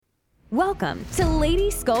Welcome to Lady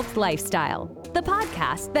Sculpt Lifestyle, the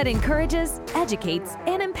podcast that encourages, educates,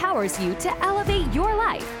 and empowers you to elevate your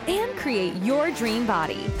life and create your dream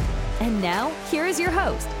body. And now, here is your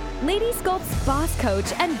host, Lady Sculpt's boss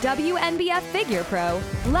coach and WNBF figure pro,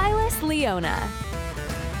 Lilas Leona.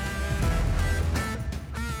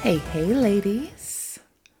 Hey, ladies.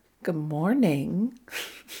 Good morning.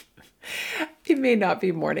 It may not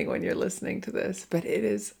be morning when you're listening to this, but it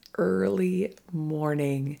is early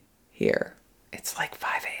morning here. It's like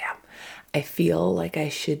 5 a.m. I feel like I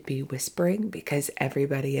should be whispering because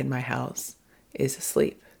everybody in my house is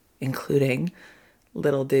asleep, including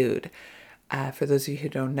little dude. For those of you who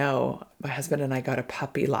don't know, my husband and I got a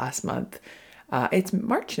puppy last month. It's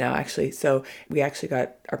March now, actually. So we actually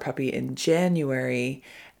got our puppy in January,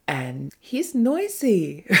 and he's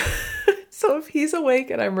noisy. So if he's awake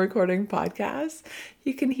and I'm recording podcasts,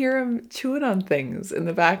 you can hear him chewing on things in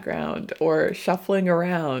the background or shuffling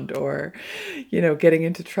around or, getting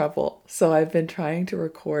into trouble. So I've been trying to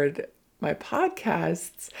record my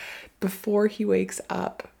podcasts before he wakes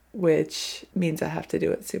up, which means I have to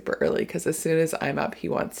do it super early because as soon as I'm up, he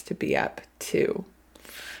wants to be up too.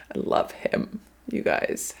 I love him, you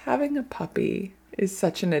guys. Having a puppy is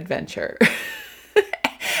such an adventure.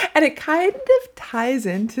 And it kind of ties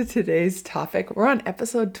into today's topic. We're on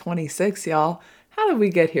episode 26, y'all. How did we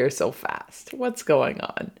get here so fast? What's going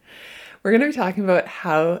on? We're going to be talking about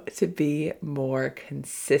how to be more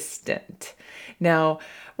consistent. Now,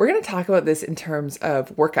 we're going to talk about this in terms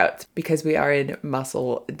of workouts because we are in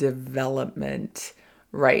muscle development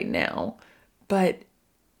right now. But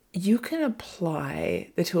you can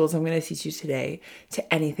apply the tools I'm going to teach you today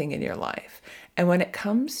to anything in your life. And when it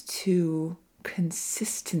comes to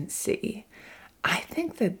consistency, I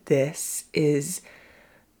think that this is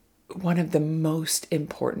one of the most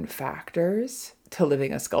important factors to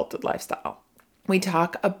living a sculpted lifestyle. We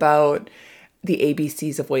talk about the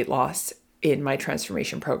ABCs of weight loss in my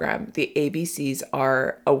transformation program. The ABCs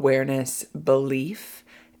are awareness, belief,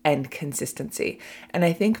 and consistency. And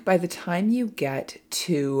I think by the time you get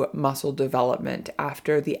to muscle development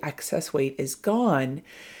after the excess weight is gone,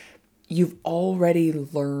 you've already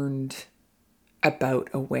learned about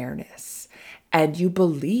awareness and you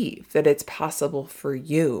believe that it's possible for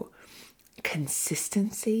you.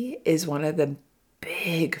 Consistency is one of the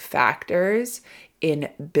big factors in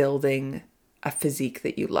building a physique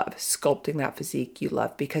that you love, sculpting that physique you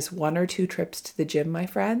love, because 1 or 2 trips to the gym, my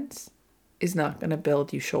friends, is not going to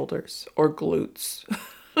build you shoulders or glutes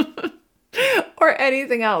or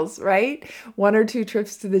anything else, right? 1 or 2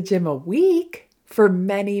 trips to the gym a week for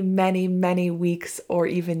many, many, many weeks or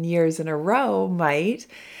even years in a row might.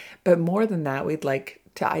 But more than that, we'd like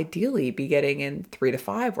to ideally be getting in 3 to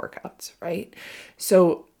 5 workouts, right?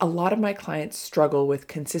 So a lot of my clients struggle with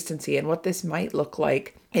consistency. And what this might look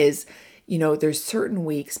like is, there's certain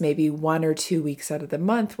weeks, maybe 1 or 2 weeks out of the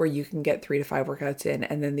month where you can get 3 to 5 workouts in.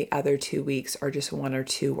 And then the other 2 weeks are just 1 or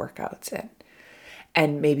 2 workouts in.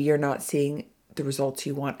 And maybe you're not seeing the results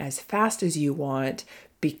you want as fast as you want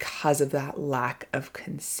because of that lack of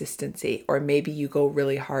consistency. Or maybe you go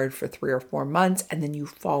really hard for 3 or 4 months and then you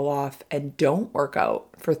fall off and don't work out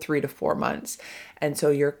for 3 to 4 months. And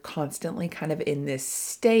so you're constantly kind of in this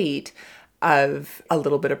state of a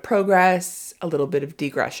little bit of progress, a little bit of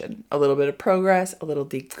degression, a little bit of progress, a little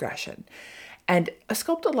degression. And a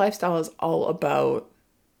sculpted lifestyle is all about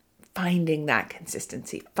finding that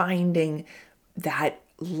consistency, finding that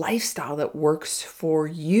lifestyle that works for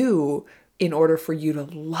you in order for you to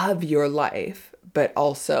love your life, but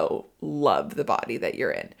also love the body that you're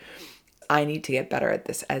in. I need to get better at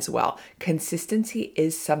this as well. Consistency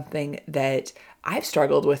is something that I've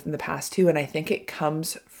struggled with in the past too, and I think it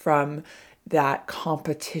comes from that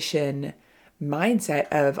competition mindset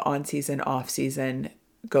of on season, off season,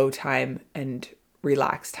 go time, and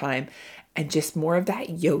relax time, and just more of that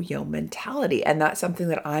yo-yo mentality. And that's something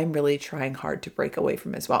that I'm really trying hard to break away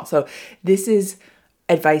from as well. So this is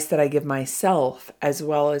advice that I give myself as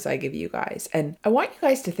well as I give you guys. And I want you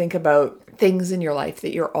guys to think about things in your life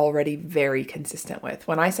that you're already very consistent with.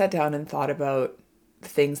 When I sat down and thought about the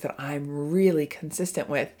things that I'm really consistent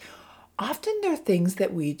with, often they're things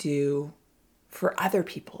that we do for other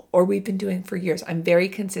people or we've been doing for years. I'm very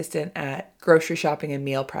consistent at grocery shopping and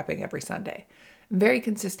meal prepping every Sunday. I'm very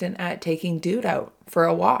consistent at taking dude out for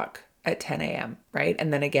a walk at 10 a.m., right?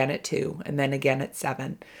 And then again at 2, and then again at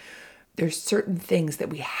 7. There's certain things that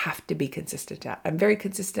we have to be consistent at. I'm very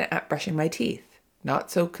consistent at brushing my teeth,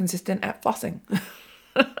 not so consistent at flossing.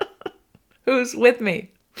 Who's with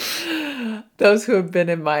me? Those who have been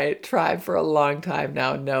in my tribe for a long time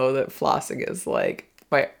now know that flossing is like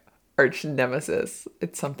my arch nemesis.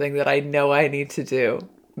 It's something that I know I need to do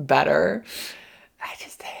better. I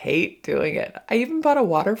just hate doing it. I even bought a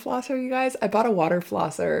water flosser, you guys. I bought a water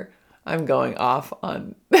flosser. I'm going off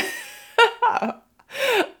on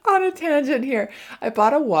on a tangent here. I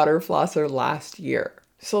bought a water flosser last year.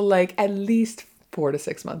 So like at least 4 to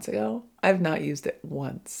 6 months ago. I've not used it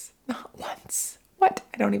once. Not once. What?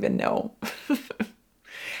 I don't even know.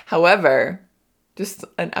 However, just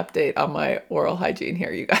an update on my oral hygiene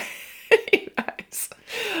here, you guys.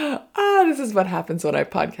 This is what happens when I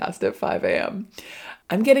podcast at 5 a.m.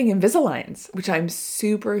 I'm getting Invisaligns, which I'm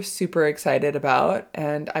super, super excited about.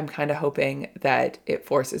 And I'm kind of hoping that it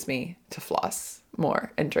forces me to floss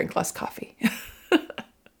more and drink less coffee.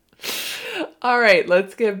 All right,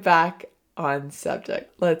 let's get back on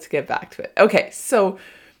subject. Let's get back to it. Okay, so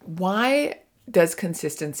why does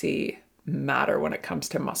consistency matter when it comes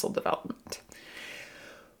to muscle development?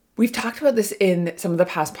 We've talked about this in some of the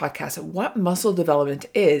past podcasts. What muscle development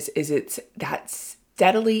is it's that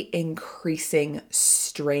steadily increasing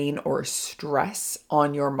strain or stress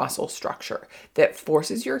on your muscle structure that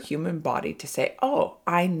forces your human body to say, oh,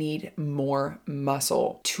 I need more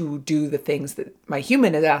muscle to do the things that my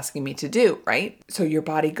human is asking me to do, right? So your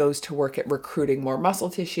body goes to work at recruiting more muscle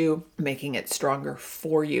tissue, making it stronger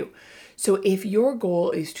for you. So if your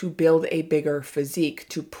goal is to build a bigger physique,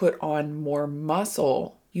 to put on more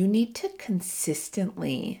muscle, you need to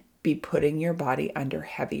consistently be putting your body under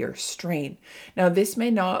heavier strain. Now, this may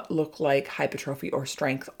not look like hypertrophy or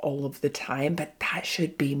strength all of the time, but that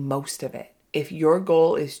should be most of it. If your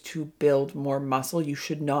goal is to build more muscle, you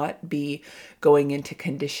should not be going into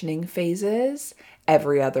conditioning phases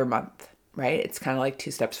every other month, right? It's kind of like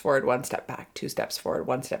 2 steps forward, 1 step back, 2 steps forward,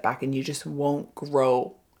 1 step back, and you just won't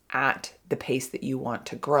grow at the pace that you want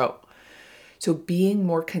to grow. So being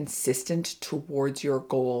more consistent towards your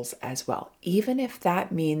goals as well, even if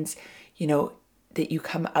that means, that you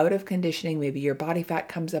come out of conditioning, maybe your body fat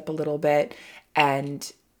comes up a little bit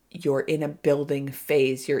and you're in a building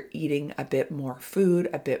phase, you're eating a bit more food,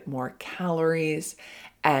 a bit more calories,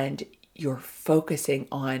 and you're focusing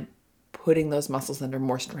on putting those muscles under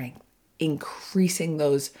more strength, increasing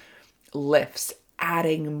those lifts,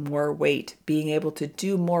 adding more weight, being able to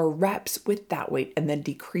do more reps with that weight, and then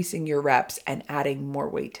decreasing your reps and adding more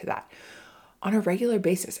weight to that on a regular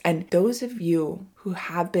basis. And those of you who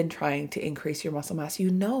have been trying to increase your muscle mass,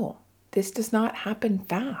 this does not happen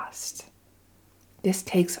fast. This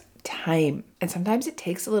takes time. And sometimes it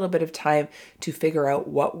takes a little bit of time to figure out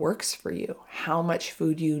what works for you, how much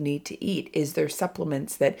food you need to eat. Is there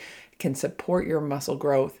supplements that can support your muscle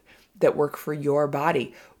growth that work for your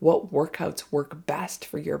body? What workouts work best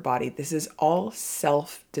for your body? This is all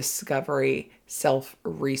self-discovery,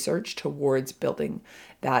 self-research towards building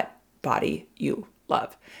that body you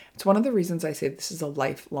love. It's one of the reasons I say this is a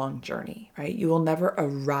lifelong journey, right? You will never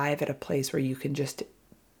arrive at a place where you can just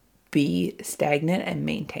be stagnant and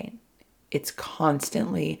maintain. It's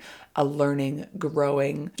constantly a learning,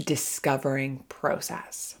 growing, discovering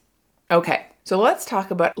process. Okay, so let's talk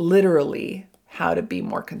about literally how to be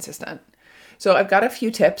more consistent. So I've got a few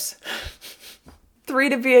tips, 3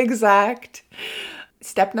 to be exact.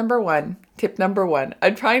 Tip number 1.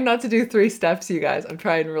 I'm trying not to do 3 steps, you guys. I'm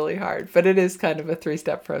trying really hard, but it is kind of a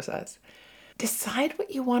 3-step process. Decide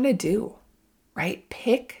what you want to do, right?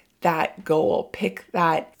 Pick that goal, pick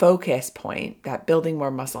that focus point, that building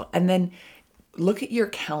more muscle, and then look at your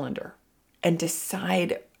calendar and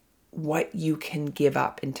decide what you can give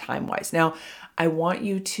up in time-wise. Now, I want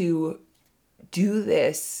you to do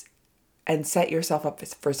this and set yourself up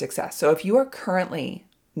for success. So if you are currently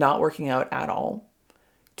not working out at all,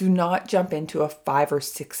 do not jump into a 5 or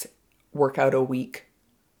 6 workout a week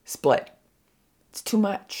split. It's too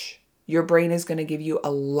much. Your brain is going to give you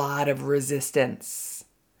a lot of resistance.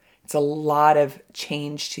 It's a lot of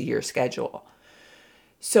change to your schedule.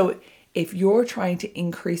 So if you're trying to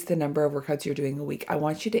increase the number of workouts you're doing a week, I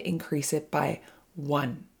want you to increase it by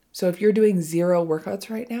 1. So if you're doing 0 workouts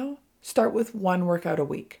right now, start with 1 workout a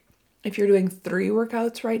week. If you're doing 3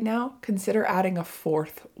 workouts right now, consider adding a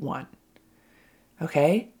 4th one.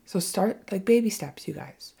 Okay? So start like baby steps, you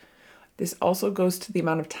guys. This also goes to the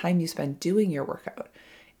amount of time you spend doing your workout.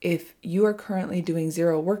 If you are currently doing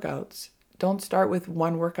 0 workouts, don't start with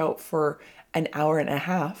 1 workout for an hour and a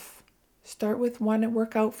half. Start with 1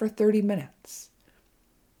 workout for 30 minutes.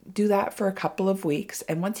 Do that for a couple of weeks.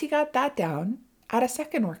 And once you got that down, add a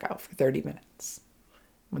 2nd workout for 30 minutes.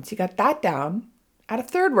 Once you got that down, add a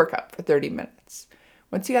 3rd workout for 30 minutes.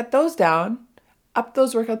 Once you got those down, up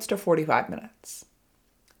those workouts to 45 minutes.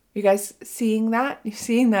 You guys seeing that? You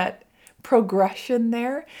seeing that progression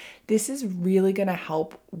there? This is really going to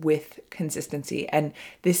help with consistency. And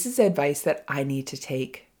this is advice that I need to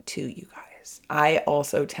take to you guys. this. I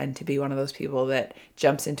also tend to be one of those people that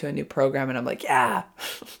jumps into a new program and I'm like, yeah,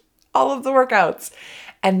 all of the workouts.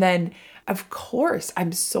 And then of course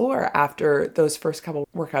I'm sore after those first couple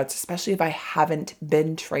workouts, especially if I haven't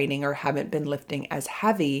been training or haven't been lifting as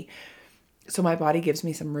heavy. So my body gives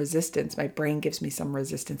me some resistance, my brain gives me some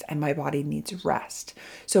resistance, and my body needs rest.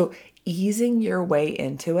 So easing your way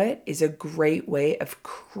into it is a great way of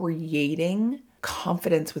creating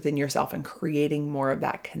confidence within yourself and creating more of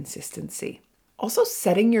that consistency. Also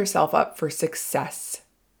setting yourself up for success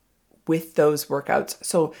with those workouts.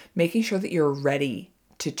 So making sure that you're ready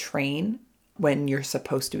to train when you're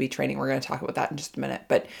supposed to be training. We're going to talk about that in just a minute.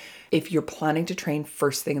 But if you're planning to train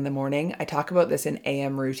first thing in the morning, I talk about this in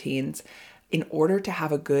AM routines. In order to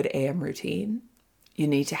have a good AM routine, you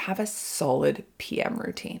need to have a solid PM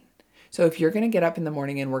routine. So if you're going to get up in the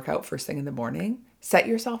morning and work out first thing in the morning, set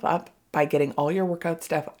yourself up by getting all your workout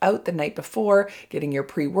stuff out the night before, getting your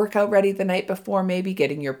pre-workout ready the night before, maybe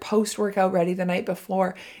getting your post-workout ready the night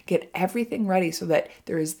before. Get everything ready so that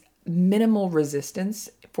there is minimal resistance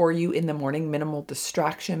for you in the morning, minimal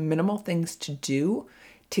distraction, minimal things to do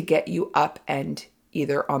to get you up and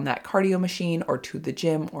either on that cardio machine or to the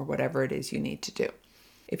gym or whatever it is you need to do.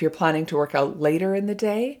 If you're planning to work out later in the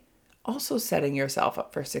day, also setting yourself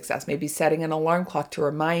up for success, maybe setting an alarm clock to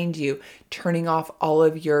remind you, turning off all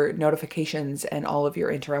of your notifications and all of your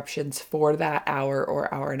interruptions for that hour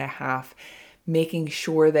or hour and a half, making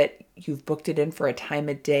sure that you've booked it in for a time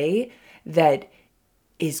of day that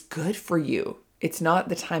is good for you. It's not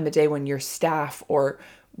the time of day when your staff or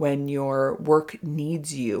when your work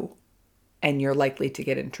needs you and you're likely to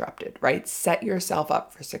get interrupted, right? Set yourself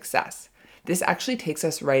up for success. This actually takes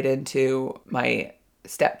us right into my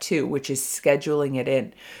step 2, which is scheduling it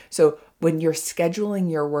in. So when you're scheduling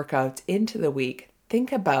your workouts into the week,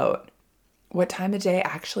 think about what time of day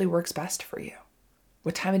actually works best for you.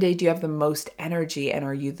 What time of day do you have the most energy and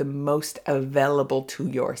are you the most available to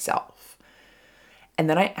yourself? And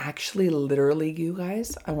then I actually literally, you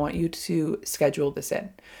guys, I want you to schedule this in.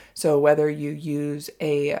 So whether you use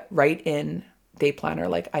a write-in day planner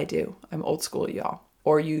like I do, I'm old school, y'all,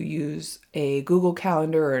 or you use a Google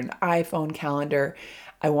Calendar or an iPhone calendar,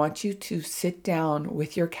 I want you to sit down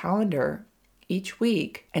with your calendar each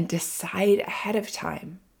week and decide ahead of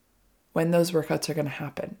time when those workouts are going to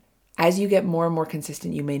happen. As you get more and more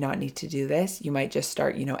consistent, you may not need to do this. You might just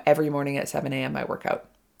start, every morning at 7 a.m. my workout,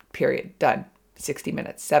 period, done. 60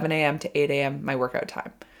 minutes, 7 a.m. to 8 a.m. my workout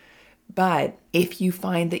time. But if you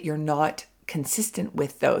find that you're not consistent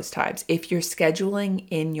with those times, if you're scheduling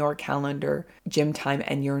in your calendar gym time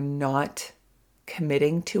and you're not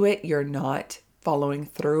committing to it, you're not following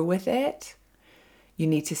through with it, you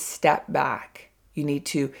need to step back. You need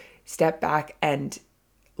to step back and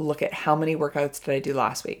look at how many workouts did I do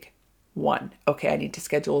last week? 1. Okay, I need to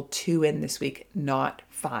schedule 2 in this week, not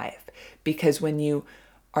 5. Because when you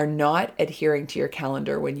are not adhering to your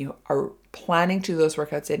calendar, when you are planning to do those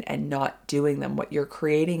workouts in and not doing them, what you're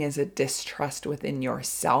creating is a distrust within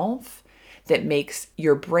yourself that makes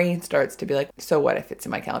your brain starts to be like, so what if it's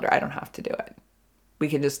in my calendar? I don't have to do it. We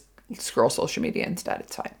can just scroll social media instead.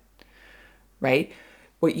 It's fine, right?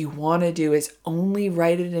 What you want to do is only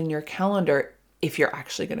write it in your calendar if you're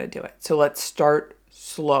actually going to do it. So let's start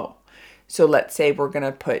slow. So let's say we're going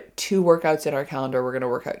to put 2 workouts in our calendar. We're going to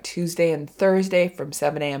work out Tuesday and Thursday from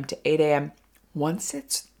 7 a.m. to 8 a.m. Once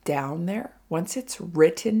it's down there, once it's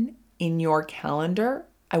written in your calendar,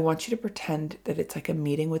 I want you to pretend that it's like a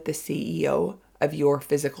meeting with the CEO of your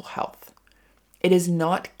physical health. It is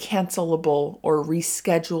not cancelable or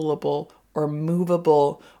reschedulable or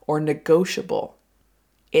movable or negotiable.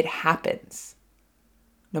 It happens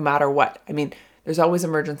no matter what. I mean, there's always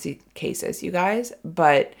emergency cases, you guys,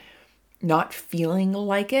 but not feeling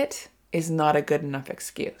like it is not a good enough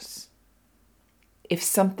excuse. If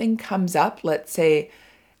something comes up, let's say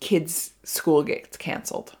kids' school gets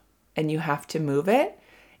canceled and you have to move it,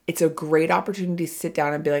 it's a great opportunity to sit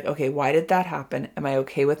down and be like, okay, why did that happen? Am I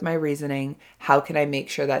okay with my reasoning? How can I make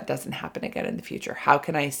sure that doesn't happen again in the future? How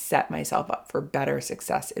can I set myself up for better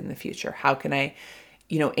success in the future? How can I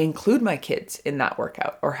include my kids in that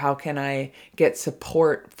workout? Or how can I get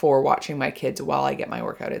support for watching my kids while I get my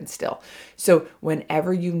workout in still? So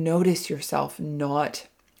whenever you notice yourself not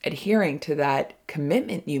adhering to that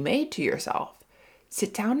commitment you made to yourself,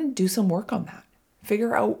 sit down and do some work on that.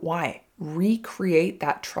 Figure out why. Recreate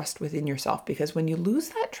that trust within yourself, because when you lose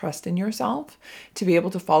that trust in yourself to be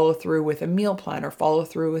able to follow through with a meal plan or follow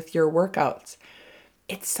through with your workouts,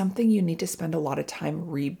 it's something you need to spend a lot of time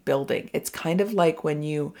rebuilding. It's kind of like when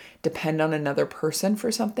you depend on another person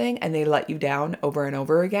for something and they let you down over and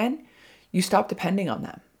over again, you stop depending on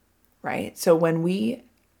them, right? So when we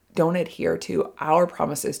don't adhere to our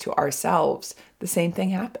promises to ourselves, the same thing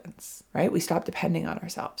happens, right? We stop depending on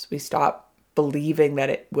ourselves. We stop believing that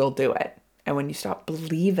it will do it. And when you stop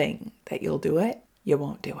believing that you'll do it, you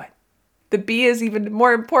won't do it. The B is even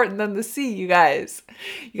more important than the C, you guys.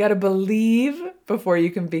 You got to believe before you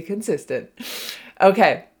can be consistent.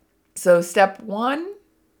 Okay, so step 1,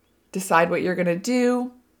 decide what you're going to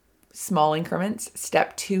do. Small increments.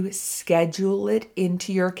 Step 2, schedule it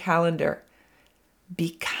into your calendar.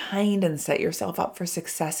 Be kind and set yourself up for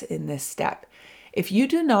success in this step. If you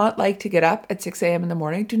do not like to get up at 6 a.m. in the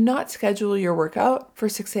morning, do not schedule your workout for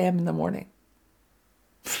 6 a.m. in the morning.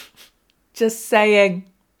 Just saying.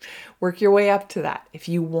 Work your way up to that. If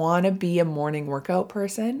you want to be a morning workout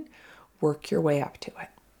person, work your way up to it.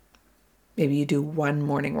 Maybe you do 1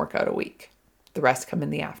 morning workout a week. The rest come in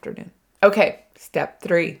the afternoon. Okay, step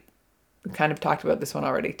 3. We kind of talked about this one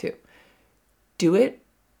already too. Do it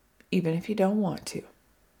even if you don't want to.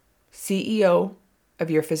 CEO of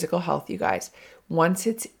your physical health, you guys. Once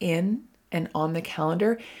it's in and on the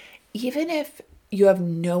calendar, even if you have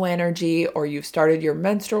no energy or you've started your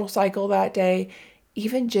menstrual cycle that day,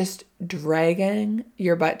 even just dragging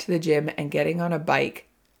your butt to the gym and getting on a bike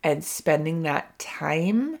and spending that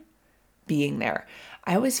time being there.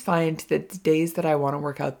 I always find that the days that I want to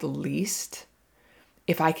work out the least,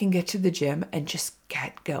 if I can get to the gym and just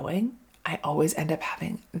get going, I always end up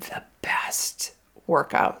having the best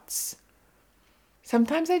workouts.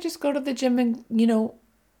 Sometimes I just go to the gym and,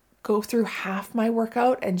 go through half my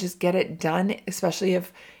workout and just get it done, especially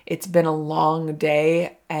if it's been a long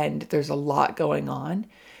day and there's a lot going on.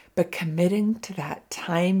 But committing to that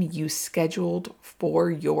time you scheduled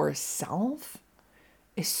for yourself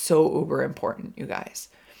is so uber important, you guys.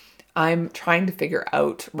 I'm trying to figure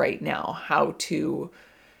out right now how to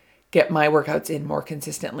get my workouts in more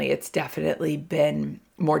consistently. It's definitely been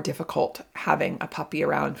more difficult having a puppy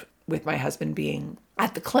around with my husband being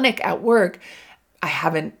at the clinic at work. I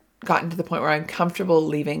haven't gotten to the point where I'm comfortable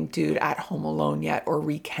leaving Dude at home alone yet or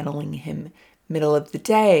rekenneling him middle of the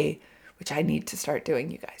day, which I need to start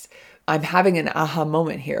doing, you guys. I'm having an aha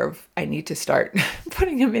moment here of I need to start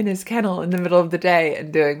putting him in his kennel in the middle of the day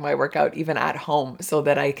and doing my workout even at home so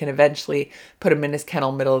that I can eventually put him in his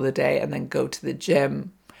kennel middle of the day and then go to the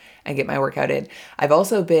gym and get my workout in. I've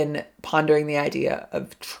also been pondering the idea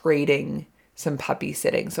of trading some puppy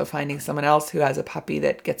sitting. So finding someone else who has a puppy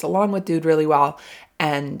that gets along with Dude really well,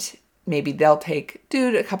 and maybe they'll take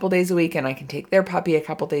Dude a couple days a week and I can take their puppy a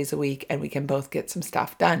couple days a week and we can both get some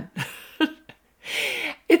stuff done.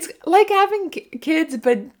 It's like having kids,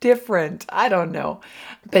 but different. I don't know.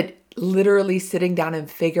 But literally sitting down and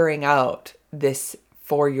figuring out this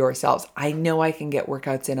for yourselves. I know I can get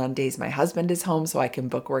workouts in on days my husband is home, so I can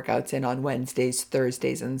book workouts in on Wednesdays,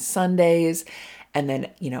 Thursdays, and Sundays. And then,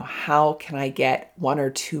 how can I get 1 or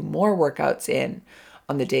 2 more workouts in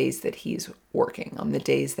on the days that he's working, on the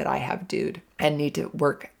days that I have Dude and need to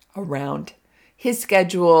work around his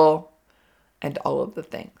schedule and all of the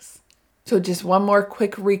things. So just one more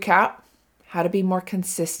quick recap, how to be more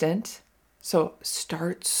consistent. So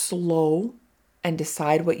start slow and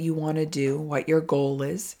decide what you want to do, what your goal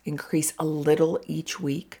is. Increase a little each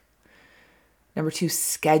week. Number 2,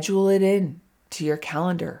 schedule it in to your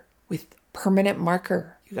calendar with permanent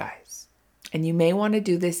marker, you guys. And you may want to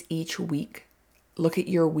do this each week. Look at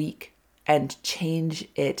your week and change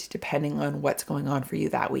it depending on what's going on for you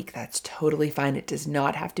that week. That's totally fine. It does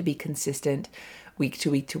not have to be consistent week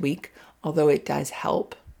to week to week, although it does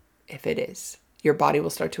help if it is. Your body will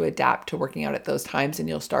start to adapt to working out at those times and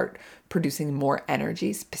you'll start producing more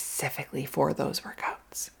energy specifically for those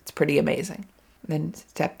workouts. It's pretty amazing. And then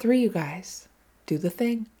step 3, you guys, do the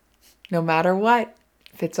thing. No matter what,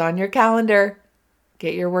 if it's on your calendar,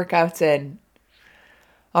 get your workouts in.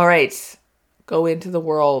 All right, go into the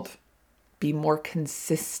world. Be more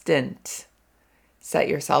consistent. Set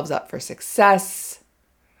yourselves up for success.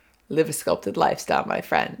 Live a sculpted lifestyle, my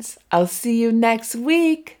friends. I'll see you next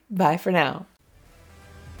week. Bye for now.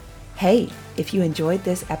 Hey, if you enjoyed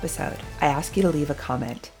this episode, I ask you to leave a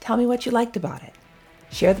comment. Tell me what you liked about it.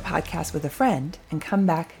 Share the podcast with a friend and come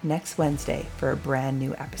back next Wednesday for a brand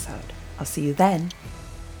new episode. I'll see you then.